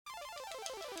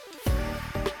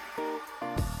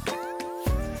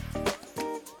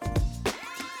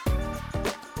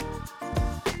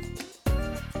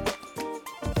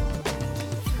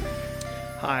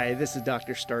Hi, this is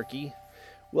Dr. Starkey.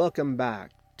 Welcome back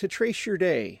to Trace Your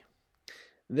Day.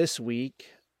 This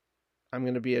week, I'm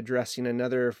going to be addressing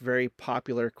another very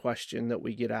popular question that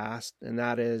we get asked, and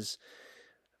that is,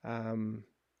 can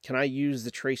I use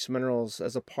the trace minerals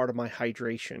as a part of my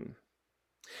hydration?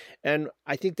 And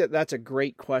I think that that's a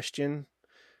great question,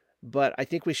 but I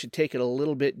think we should take it a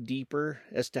little bit deeper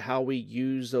as to how we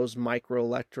use those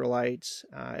microelectrolytes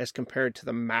as compared to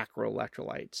the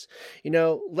macroelectrolytes.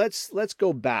 Let's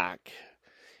go back.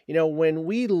 When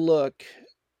we look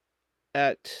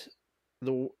at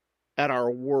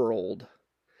our world,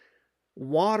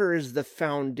 water is the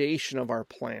foundation of our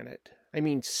planet. I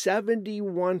mean,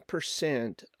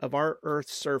 71% of our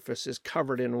Earth's surface is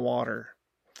covered in water.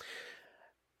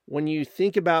 When you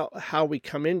think about how we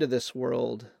come into this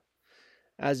world,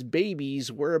 as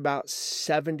babies, we're about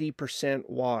 70%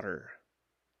 water.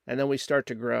 And then we start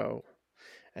to grow.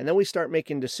 And then we start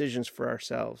making decisions for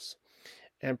ourselves.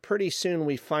 And pretty soon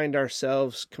we find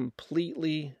ourselves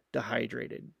completely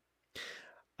dehydrated.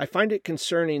 I find it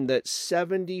concerning that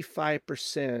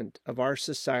 75% of our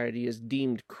society is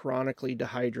deemed chronically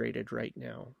dehydrated right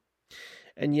now.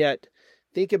 And yet,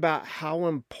 think about how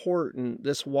important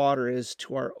this water is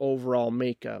to our overall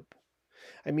makeup.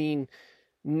 I mean,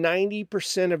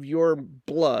 90% of your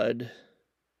blood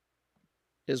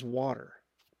is water.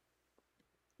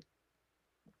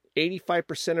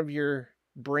 85% of your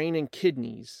brain and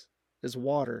kidneys is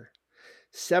water.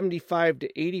 75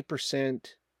 to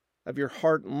 80% of your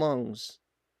heart and lungs,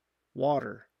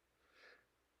 water.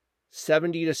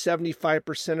 70 to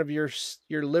 75% of your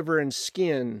liver and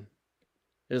skin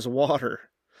is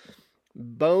water.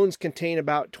 Bones contain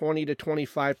about 20 to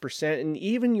 25%, and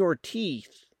even your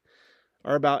teeth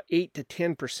are about 8 to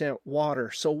 10% water.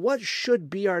 So what should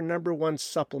be our number one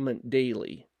supplement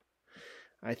daily?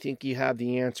 I think you have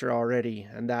the answer already,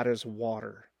 and that is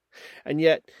water. And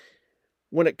yet,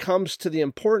 when it comes to the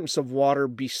importance of water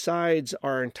besides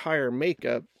our entire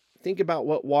makeup, think about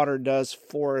what water does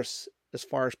for us as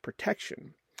far as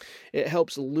protection. It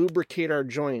helps lubricate our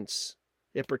joints.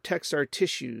 It protects our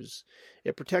tissues.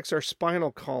 It protects our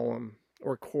spinal column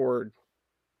or cord.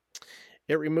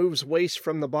 It removes waste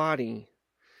from the body.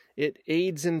 It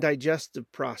aids in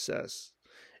digestive process.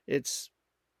 It's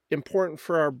important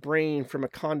for our brain from a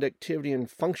conductivity and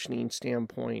functioning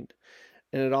standpoint.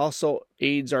 And it also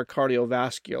aids our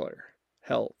cardiovascular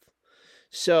health.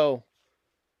 So,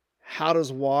 how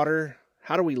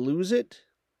do we lose it?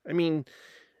 I mean,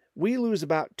 we lose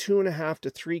about 2.5 to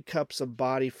 3 cups of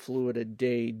body fluid a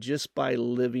day just by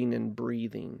living and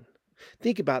breathing.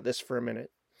 Think about this for a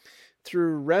minute.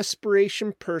 Through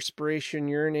respiration, perspiration,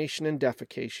 urination, and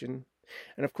defecation,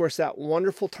 and of course that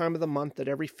wonderful time of the month that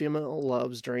every female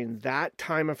loves, during that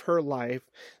time of her life,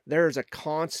 there's a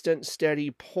constant, steady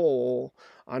pull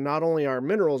on not only our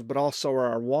minerals, but also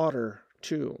our water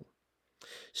too.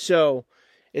 So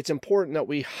it's important that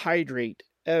we hydrate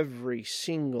every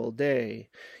single day.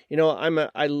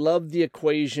 I love the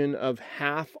equation of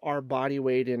half our body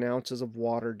weight in ounces of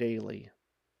water daily.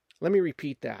 Let me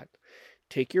repeat that.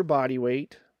 Take your body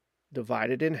weight,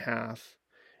 divide it in half,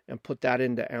 and put that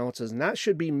into ounces. And that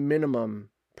should be minimum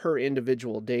per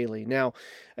individual daily. Now,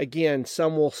 again,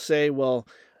 some will say, well,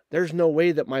 there's no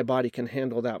way that my body can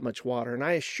handle that much water. And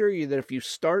I assure you that if you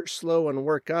start slow and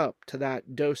work up to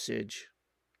that dosage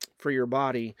for your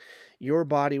body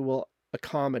will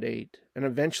accommodate and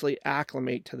eventually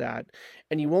acclimate to that.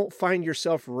 And you won't find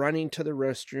yourself running to the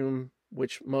restroom,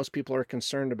 which most people are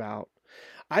concerned about.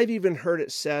 I've even heard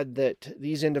it said that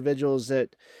these individuals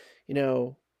that,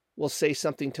 will say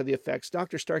something to the effects,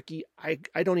 Dr. Starkey,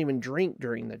 I don't even drink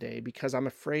during the day because I'm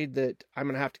afraid that I'm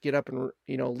going to have to get up and,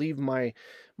 leave my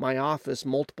office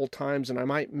multiple times and I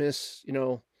might miss,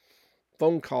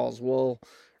 phone calls. Well,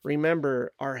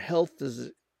 remember, our health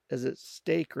is at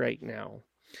stake right now,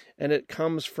 and it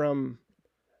comes from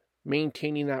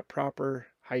maintaining that proper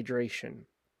hydration.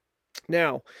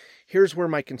 Now, here's where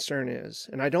my concern is,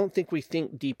 and I don't think we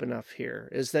think deep enough here,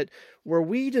 is that were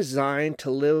we designed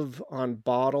to live on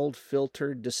bottled,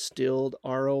 filtered, distilled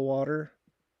RO water?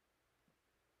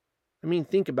 I mean,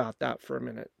 think about that for a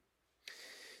minute.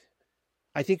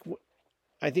 I think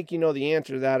the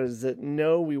answer to that is that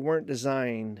no, we weren't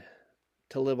designed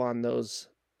to live on those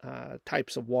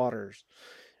types of waters.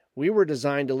 We were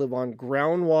designed to live on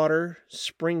groundwater,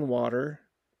 spring water,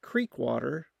 creek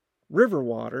water, river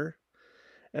water.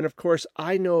 And of course,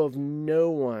 I know of no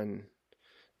one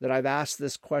that I've asked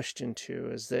this question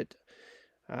to is that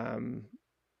the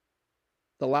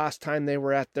last time they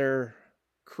were at their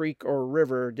creek or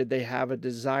river, did they have a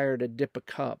desire to dip a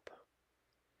cup?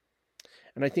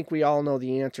 And I think we all know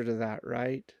the answer to that,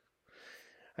 right?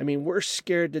 I mean, we're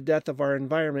scared to death of our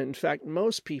environment. In fact,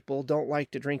 most people don't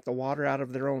like to drink the water out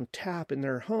of their own tap in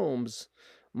their homes,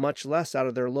 much less out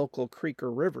of their local creek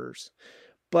or rivers.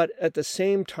 But at the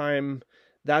same time,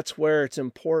 that's where it's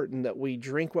important that we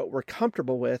drink what we're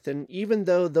comfortable with. And even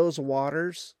though those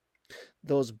waters,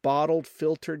 those bottled,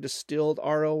 filtered, distilled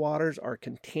RO waters are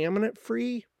contaminant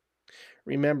free,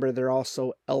 remember they're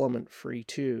also element free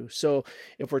too. So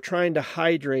if we're trying to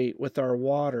hydrate with our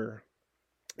water,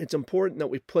 it's important that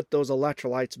we put those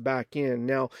electrolytes back in.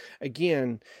 Now,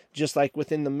 again, just like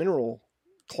within the mineral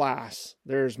class,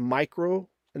 there's micro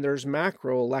and there's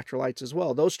macro electrolytes as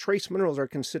well. Those trace minerals are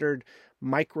considered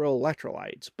micro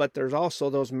electrolytes, but there's also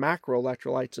those macro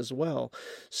electrolytes as well.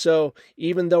 So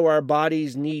even though our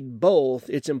bodies need both,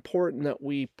 it's important that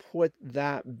we put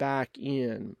that back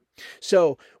in.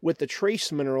 So with the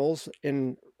trace minerals,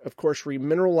 and of course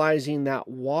remineralizing that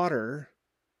water,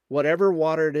 whatever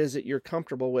water it is that you're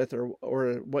comfortable with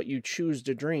or what you choose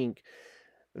to drink,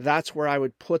 that's where I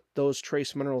would put those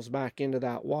trace minerals back into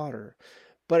that water.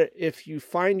 But if you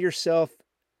find yourself,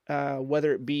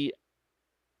 whether it be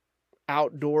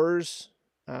outdoors,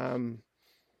 from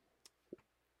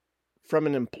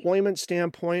an employment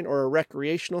standpoint or a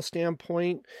recreational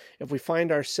standpoint, if we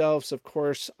find ourselves, of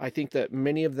course, I think that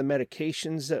many of the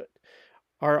medications that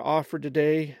are offered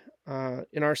today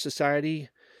in our society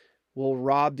will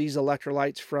rob these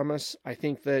electrolytes from us. I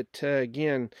think that,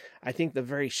 again, I think the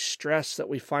very stress that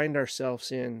we find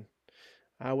ourselves in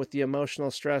with the emotional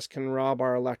stress can rob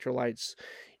our electrolytes.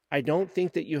 I don't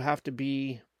think that you have to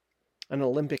be an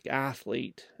Olympic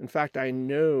athlete. In fact, I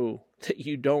know that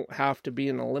you don't have to be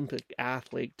an Olympic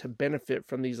athlete to benefit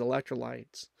from these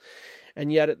electrolytes.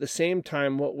 And yet at the same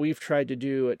time, what we've tried to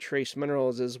do at Trace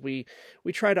Minerals is we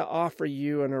try to offer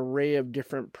you an array of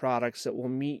different products that will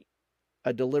meet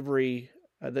a delivery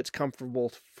that's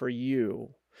comfortable for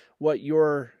you, what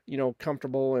you're,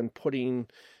 comfortable in putting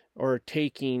or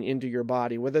taking into your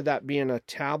body, whether that be in a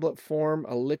tablet form,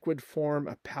 a liquid form,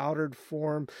 a powdered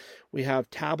form. We have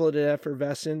tableted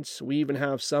effervescence. We even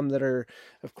have some that are,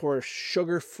 of course,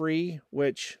 sugar-free,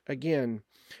 which, again,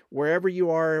 wherever you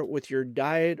are with your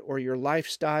diet or your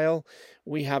lifestyle,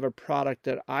 we have a product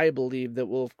that I believe that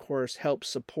will, of course, help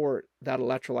support that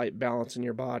electrolyte balance in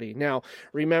your body. Now,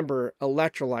 remember,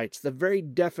 electrolytes, the very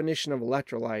definition of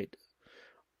electrolyte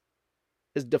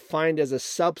is defined as a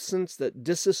substance that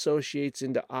dissociates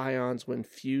into ions when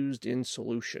fused in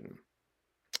solution.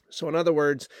 So in other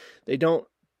words, they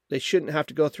shouldn't have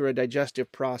to go through a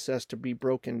digestive process to be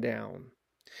broken down.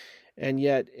 And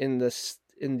yet in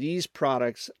these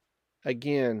products,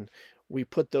 again, we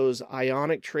put those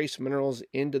ionic trace minerals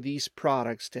into these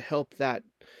products to help that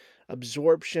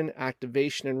absorption,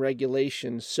 activation, and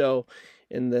regulation. So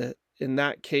in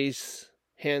that case,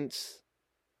 hence,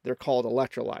 they're called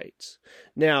electrolytes.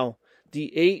 Now,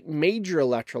 the 8 major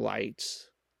electrolytes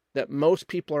that most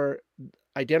people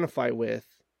identify with,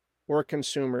 or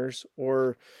consumers,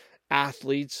 or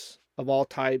athletes of all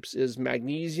types, is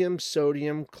magnesium,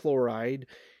 sodium, chloride,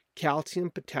 calcium,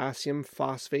 potassium,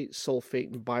 phosphate,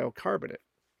 sulfate, and bicarbonate.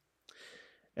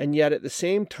 And yet at the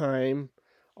same time,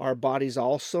 our bodies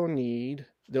also need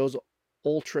those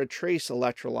ultra trace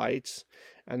electrolytes,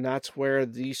 and that's where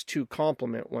these two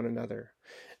complement one another.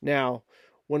 Now,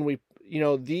 when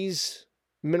these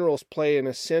minerals play an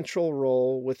essential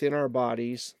role within our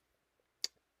bodies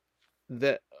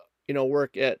that,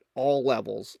 work at all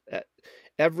levels.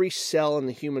 Every cell in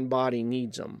the human body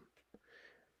needs them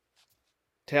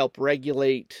to help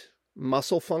regulate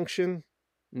muscle function,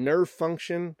 nerve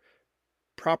function,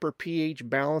 proper pH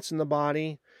balance in the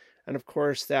body, and of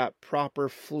course that proper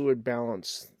fluid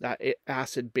balance, that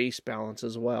acid-base balance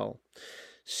as well.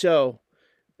 So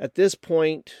at this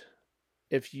point,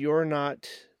 if you're not,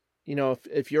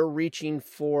 if you're reaching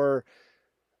for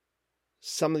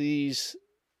some of these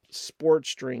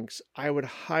sports drinks, I would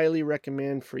highly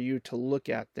recommend for you to look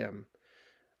at them.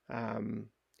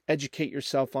 Educate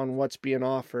yourself on what's being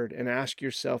offered and ask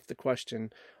yourself the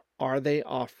question, are they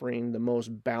offering the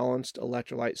most balanced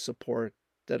electrolyte support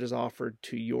that is offered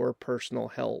to your personal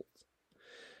health?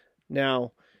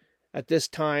 Now, at this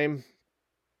time,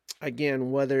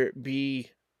 again, whether it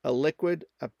be a liquid,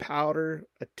 a powder,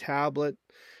 a tablet,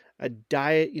 a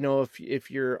diet, if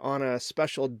you're on a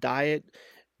special diet,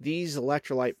 these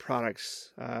electrolyte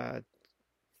products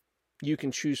you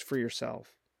can choose for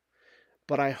yourself.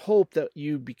 But I hope that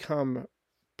you become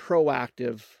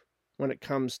proactive when it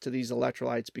comes to these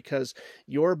electrolytes, because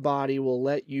your body will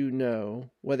let you know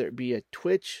whether it be a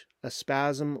twitch, a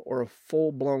spasm, or a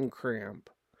full-blown cramp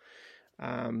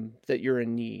that you're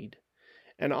in need.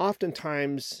 And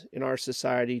oftentimes in our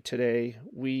society today,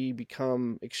 we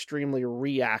become extremely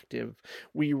reactive.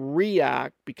 We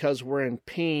react because we're in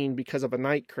pain because of a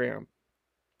night cramp,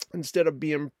 instead of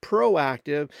being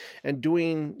proactive and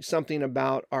doing something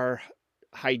about our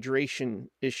hydration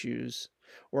issues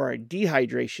or our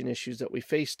dehydration issues that we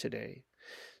face today.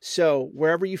 So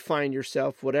wherever you find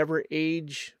yourself, whatever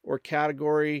age or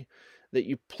category that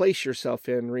you place yourself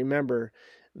in, remember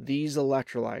these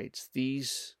electrolytes,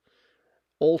 these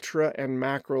ultra and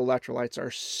macro electrolytes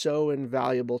are so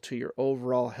invaluable to your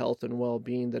overall health and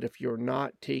well-being that if you're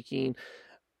not taking,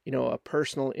 a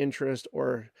personal interest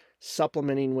or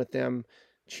supplementing with them,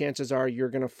 chances are you're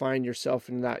going to find yourself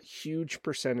in that huge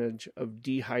percentage of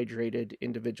dehydrated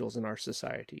individuals in our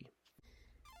society.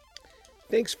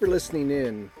 Thanks for listening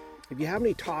in. If you have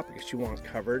any topics you want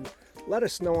covered, let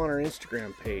us know on our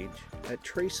Instagram page at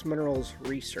Trace Minerals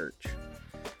Research.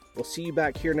 We'll see you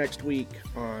back here next week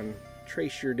on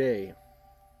Trace Your Day.